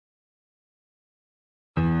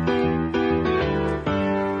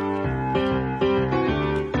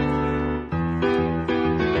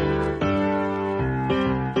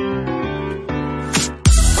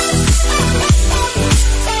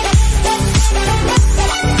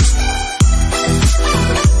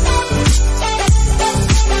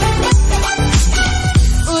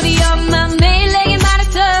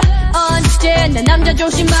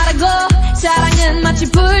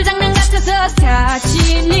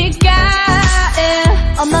사실일까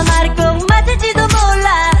엄마 말이 꼭 맞을지도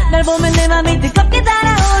몰라. 널 보면 내 맘이 뜨겁게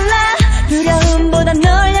달아올라. 두려움보다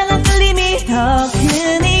널 향한 끌림이 더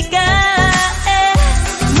크니까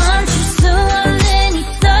멈출 수 없는 이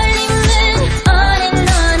떨림은 on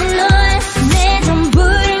and on and on. 내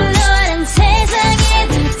전부를 너란 세상에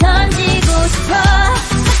던지고 싶어.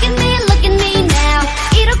 Look at me now.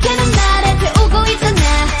 이렇게는 나를 태우고 있잖아.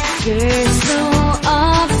 줄 수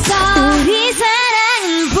없어. 우리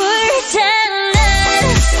사랑은 불장난.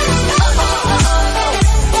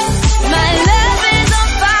 My love is on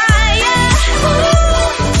fire.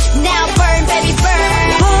 Now burn baby burn.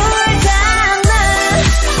 불장난.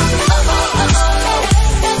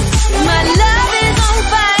 My love is on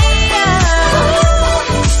fire.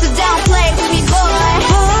 So don't play with me boy.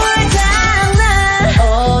 불장난.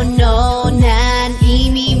 Oh no 난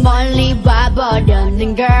이미 멀리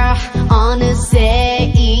와버렸는 girl.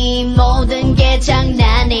 어느새 이 모든 게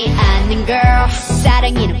장난이 아닌 girl.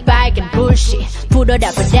 사랑이는 빨간 불씨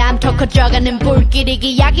불어라 바람 더 커져가는 불길이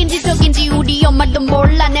기약인지 속인지 우리 엄마도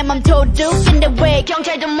몰라. 내 맘 도둑인데 왜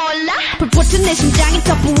경찰도 몰라. 불붙은 내 심장이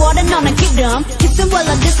더 부어라 너는 기름. Kissing while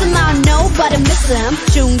I diss him I don't know but I miss him.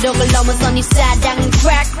 중독을 넘어선 이 사랑은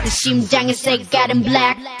crack. 내 심장의 색깔은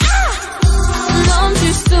black.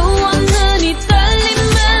 멈출 수 없는 이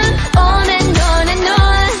떨림은 on and on and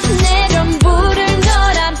on. 내 전부를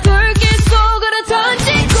너란 불길 속으로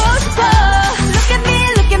던지고 싶어.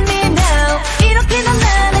 Look at me now. 이렇게 넌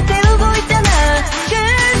나를 태우고 있잖아. 줄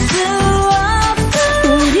수 없어.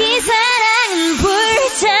 우리 사랑은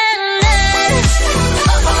불장난.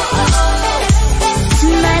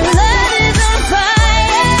 My love is on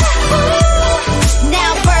fire.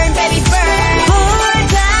 Now burn baby burn.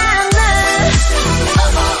 불장난.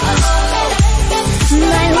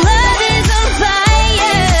 My love is on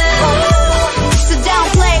fire. So don't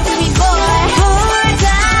play with me boy.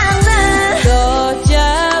 불장난. 또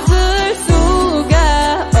잡을 수가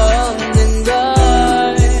없는 걸.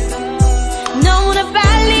 너무나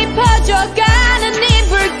빨리 퍼져가는 이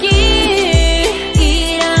불길.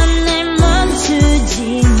 이런 날 멈추지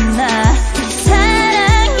마.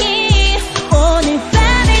 사랑이 오늘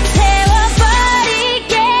밤을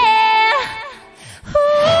태워버릴게.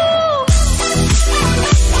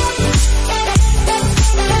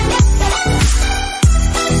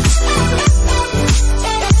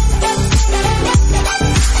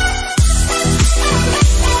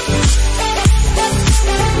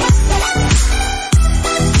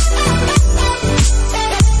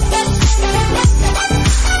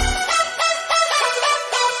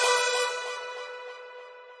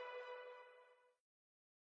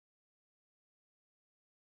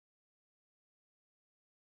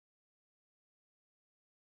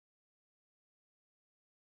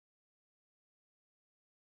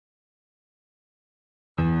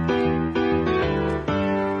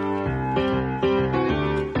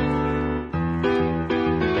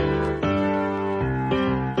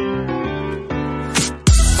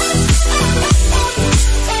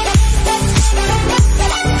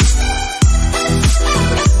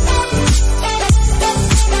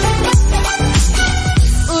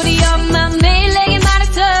 우리 엄마 매일 내게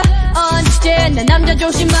말했어. 언제나 남자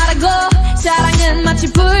조심하라고. 사랑은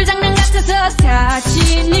마치 불장난 같아서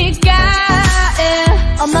사실일까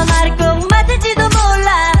엄마 말이 꼭 맞을지도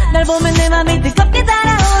몰라. 널 보면 내 맘이 뜨겁게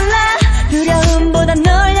달아올라. 두려움보다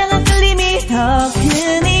널 향한 끌림이 더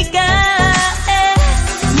크니까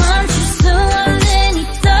멈출 수 없는 이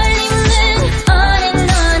떨림은 on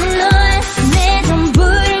and on and on. 내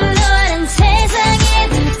전부를 너란 세상에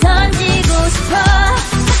던지고 싶어.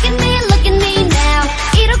 Look at me now.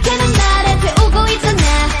 이렇게는 나를 태우고 있잖아.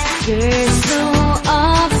 줄 수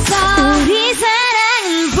없어. 우리 사랑은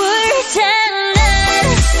불장난.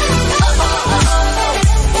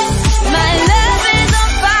 My love is on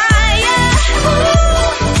fire.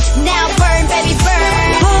 Now burn baby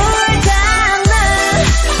burn. 불장난.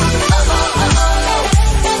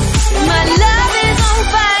 My love is on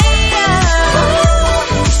fire.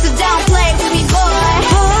 So don't play with me boy.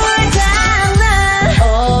 불장난.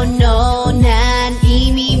 Oh no 난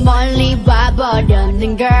이미 멀리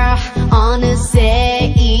와버렸는 girl.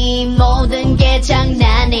 어느새 이 모든 게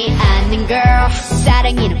장난이 아닌 girl.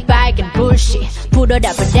 사랑이는 빨간 불씨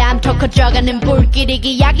불어라 바람 더 커져가는 불길이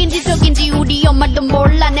기약인지 속인지 우리 엄마도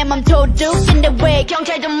몰라. 내 맘 도둑인데 왜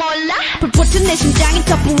경찰도 몰라. 불붙은 내 심장이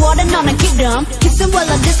더 부어라 너는 기름. Kissing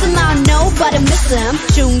while I diss him I don't know but I miss him.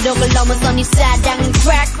 중독을 넘어선 이 사랑은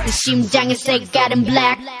crack. 내 심장의 색깔은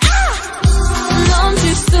black.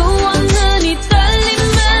 멈출 수 없는 이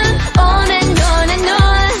떨림은 on and on and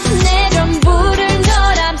on. 내 전부를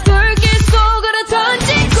너란 불길 속으로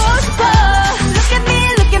던지고 싶어.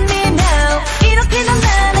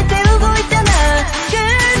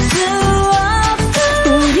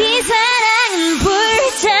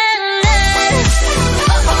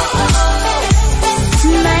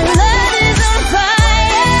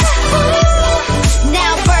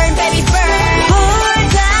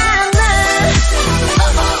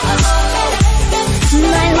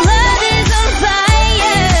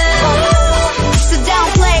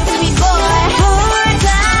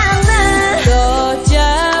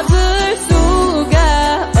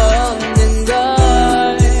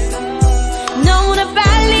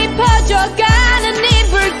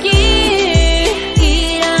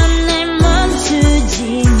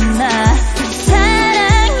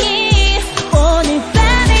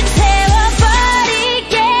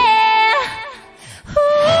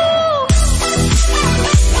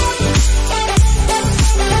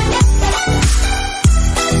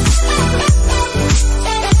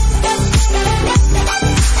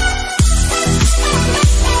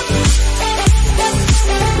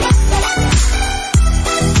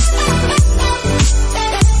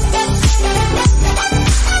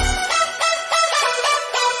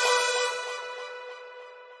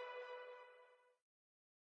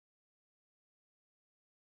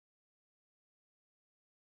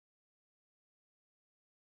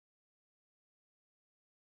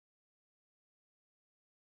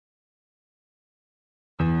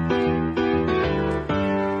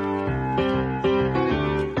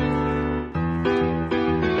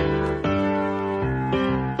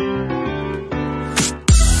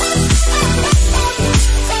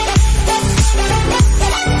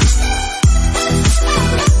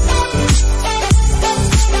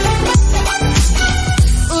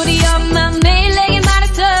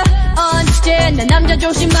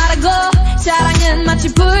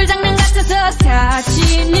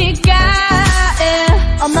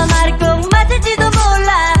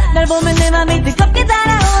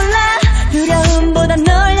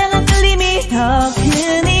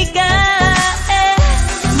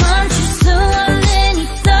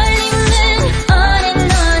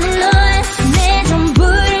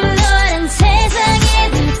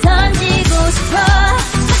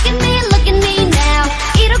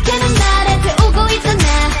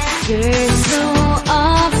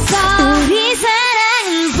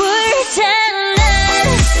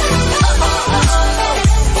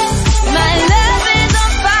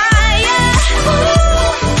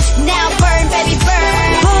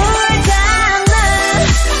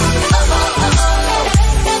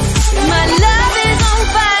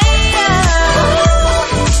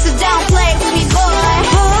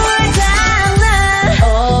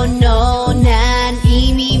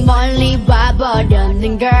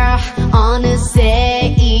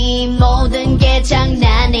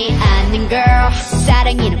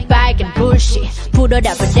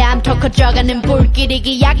 불어라 바람 더 커져가는 불길이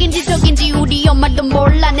기약인지 속인지 우리 엄마도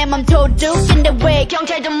몰라 내 맘 도둑인데 왜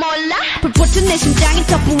경찰도 몰라 불붙은 내 심장이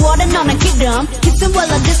더 부어라 너는 기름 Kiss him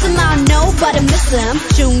while I diss him I don't know but I miss him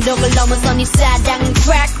중독을 넘어서 네 사랑은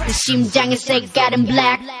crack 내 심장의 색깔은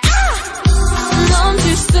black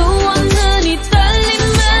멈출 수 없는 이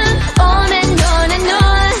떨림은 on and on and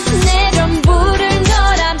on 내 전부를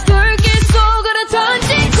너란 불길 속으로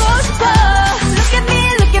던지고 싶어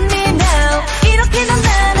Look at me now 이렇게 넌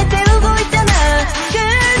나를 때우고 있잖아 끌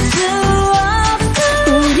수 없어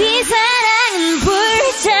우리 사랑은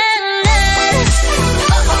불장난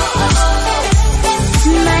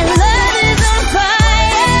My love is on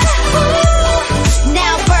fire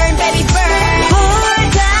Now burn baby burn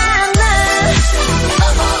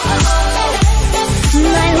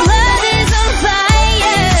My love is on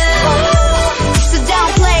fire So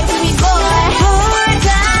don't play with me boy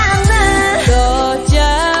더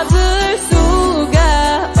잡을 수가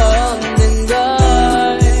없는 걸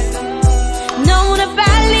너무나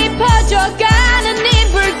빨리 퍼져가는 이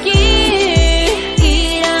불길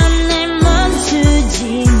이런 날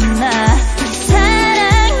멈추지 마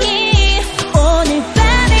사랑이 오늘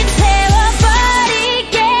밤을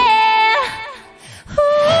태워버릴게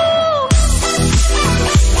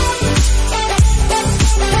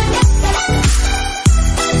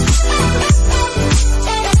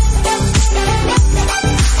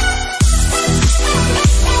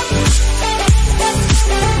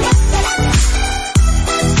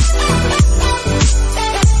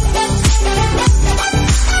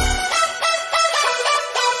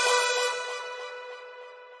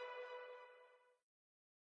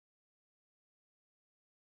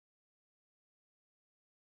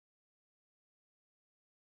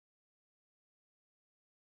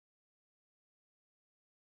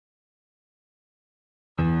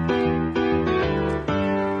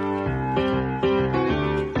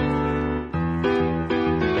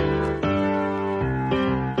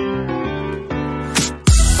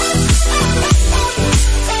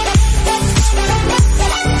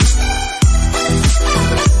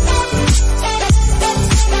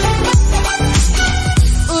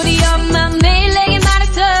우리 엄마 매일 내게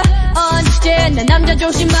말했어 언제나 남자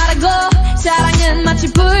조심하라고 사랑은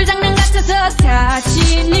마치 불장난 같아서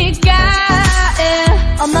다치니까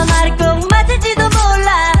엄마 말이 꼭 맞을지도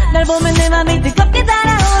몰라 날 보면 내 맘이 뜨겁게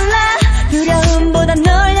달아올라 두려움보다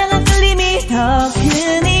널 향한 끌림이 더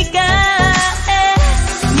크니까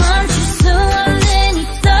멈출 수 없는 이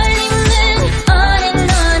떨림은 on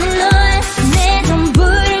and on and on 내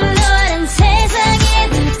전부를 너란 세상에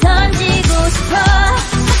던지고 싶어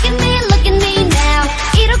Look at me now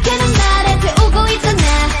이렇게는 나를 태우고 있잖아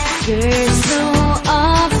끌 수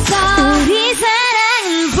없어 우리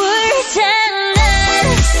사랑은 불장난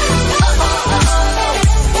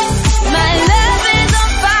My love is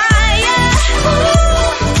on fire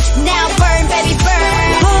Now burn baby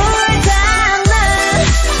burn 불장난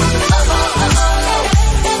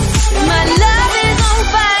My love is on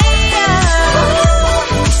fire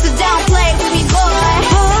So don't play with me boy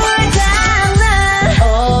불장난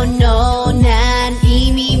Oh no 난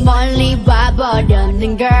이미 멀리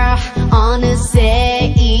와버렸는 girl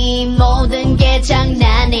어느새 이 모든 게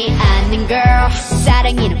장난이 아닌 girl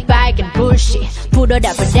사랑이는 빨간 불씨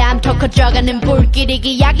불어라 바람 더 커져가는 불길이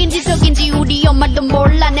기약인지 속인지 우리 엄마도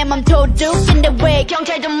몰라 내 맘 도둑인데 왜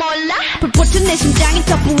경찰도 몰라 불붙은 내 심장이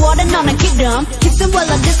더 부어라 너는 기름 Kiss him while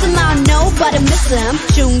I diss him I don't know but I miss him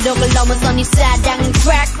중독을 넘어서 네 사랑은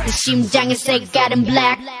crack 내 심장의 색깔은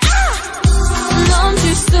black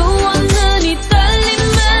멈출 수 없는 이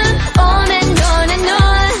떨림은 on and on and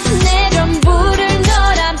on 내 전부를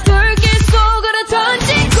너란 불길 속으로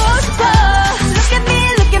던지고 싶어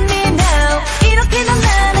Look at me now 이렇게 넌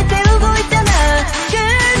나를 때우고 있잖아 끌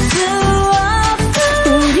수 없어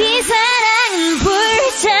우리 사랑은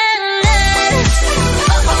불장난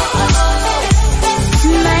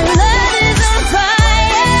My love is on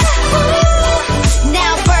fire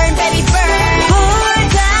Now burn baby burn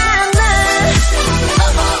불장난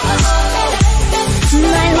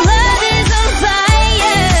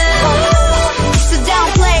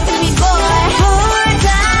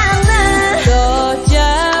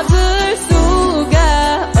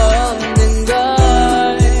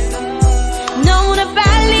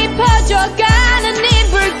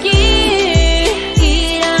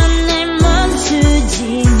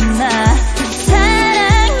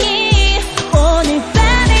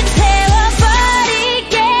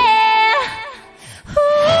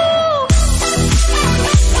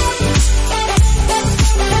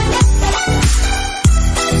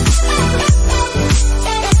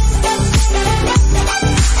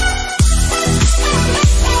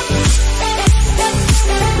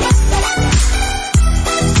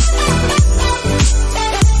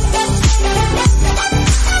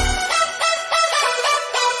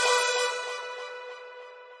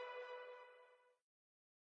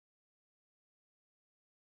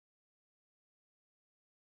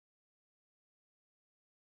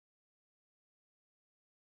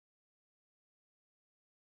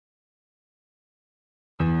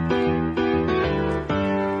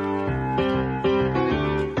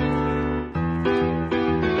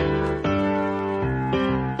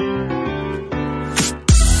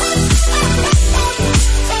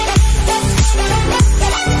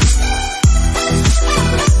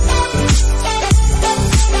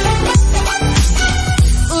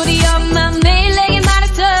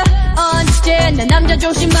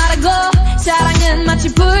조심하라고. 사랑은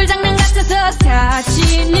마치 불장난 같아서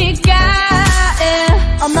사치니까.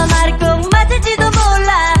 엄마 말을 꼭 맞을지도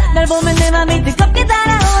몰라. 날 보면 내 맘이 뜨겁게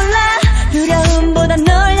달아올라. 두려움보다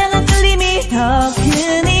널 향한 끌림이 더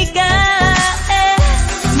크니까.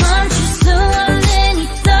 멈출 수 없는 이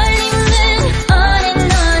떨림은 on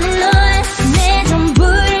and on and on. 내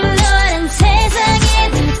전부를 너란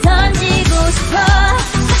세상에 던지고 싶어.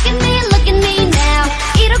 Look at me now.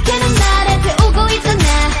 이렇게는 나를 태우고 있잖아.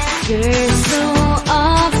 그럴 수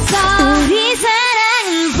없어. 우리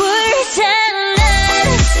사랑은 불장난.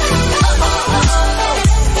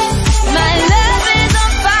 My love is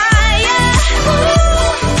on fire.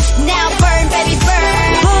 Now burn baby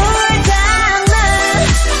burn. 불장난.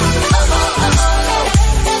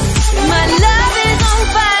 My love is on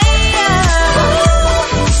fire.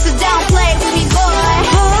 So don't play with me boy.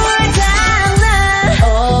 불장난.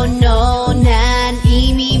 Oh no 난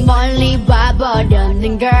이미 멀리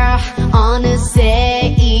와버렸는 girl.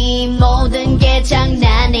 어느새 이 모든 게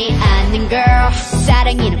장난이 아닌 girl.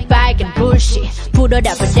 사랑이는 빨간 불씨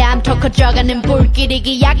불어라 바람 더 커져가는 불길.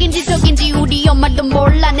 이게 약인지 속인지 우리 엄마도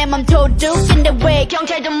몰라. 내 맘 도둑인데 왜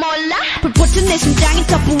경찰도 몰라. 불붙은 내 심장이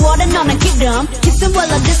더 부어라 너는 기름. Kiss him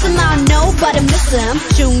while I diss him I don't know but I miss him.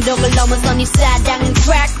 중독을 넘어서 네 사랑은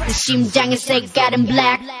crack. 내 심장의 색깔은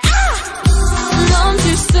black.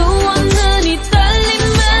 멈출 수 없는 이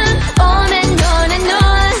떨림은 on and on and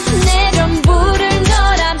on. 내 전부를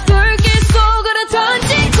너란 불길 속으로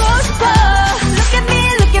던지고 싶어. Look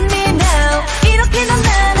at me now. 이렇게 넌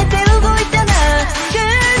나를 태우고 있잖아.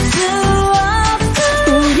 그럴 수 없어.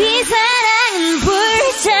 우리 사랑은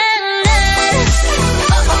불장난.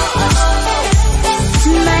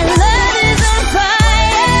 My love is on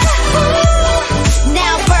fire.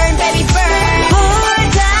 Now burn baby burn.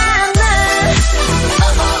 불장난.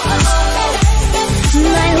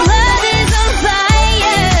 My love is on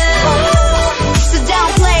fire. So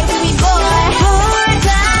don't play with me boy.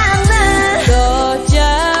 불장난. 더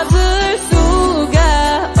잡을 수가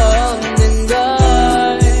없는 걸.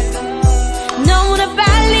 너무나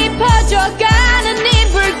빨리 퍼져가는 이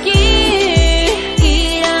불길.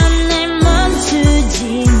 이런 날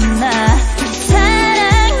멈추지 마.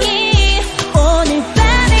 사랑이 오늘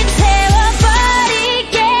밤을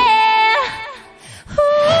태워버릴게.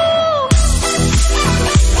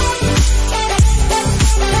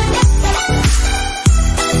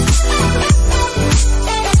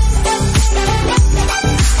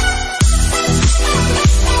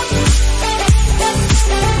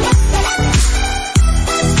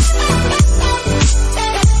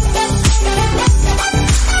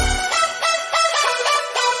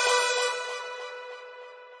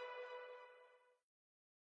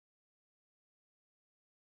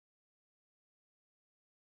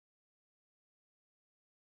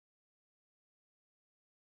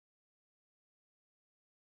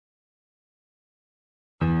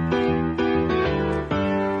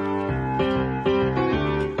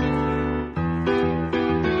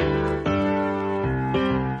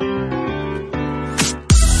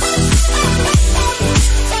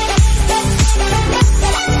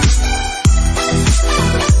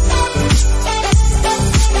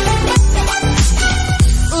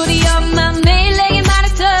 우리 엄마 매일 내게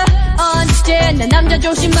말했어. 언제나 남자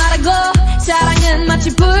조심하라고. 사랑은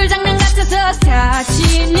마치 불장난 같아서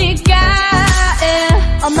사치니까.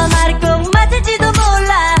 엄마 말을 꼭 맞을지도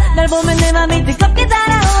몰라. 날 보면 내 맘이 뜨겁게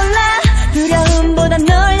달아올라. 두려움보다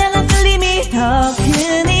널 향한 끌림이 더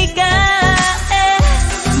크니까.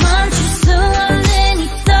 멈출 수 없는 이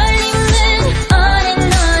떨림은 on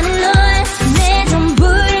and on and on. 내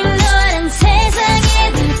전부를 너란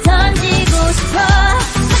세상에 던지고 싶어.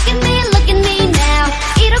 Look at me now.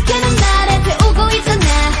 이렇게는 나를 태우고 있잖아.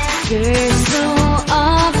 그럴 수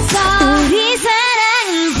없어. 우리 사랑은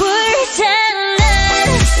불장난.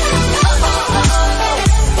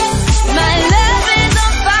 My love is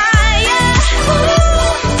on fire.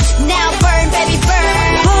 Now burn baby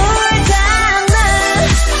burn. 불장난.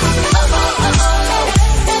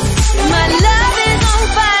 My love is on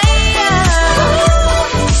fire.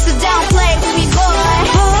 So don't play with me boy.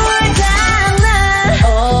 불장난.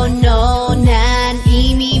 Oh no 난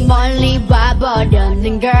이미 멀리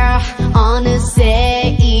와버렸는 girl.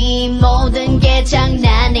 어느새 이 모든 게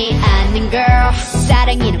장난이 아닌 girl.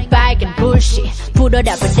 사랑이는 빨간 불씨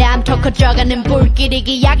불어라 바람 더 커져가는 불길.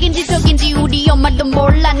 이게 약인지 속인지 우리 엄마도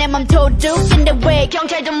몰라. 내 맘 도둑인데 왜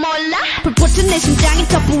경찰도 몰라. 불붙은 내 심장이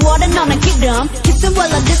더 부어라 너는 기름. Kiss him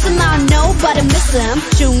while I diss him I don't know but I miss him.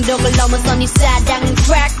 중독을 넘어서 네 사랑은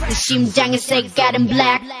crack. 내 심장의 색깔은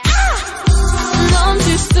black.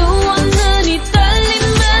 멈출 수 없는 이 떨림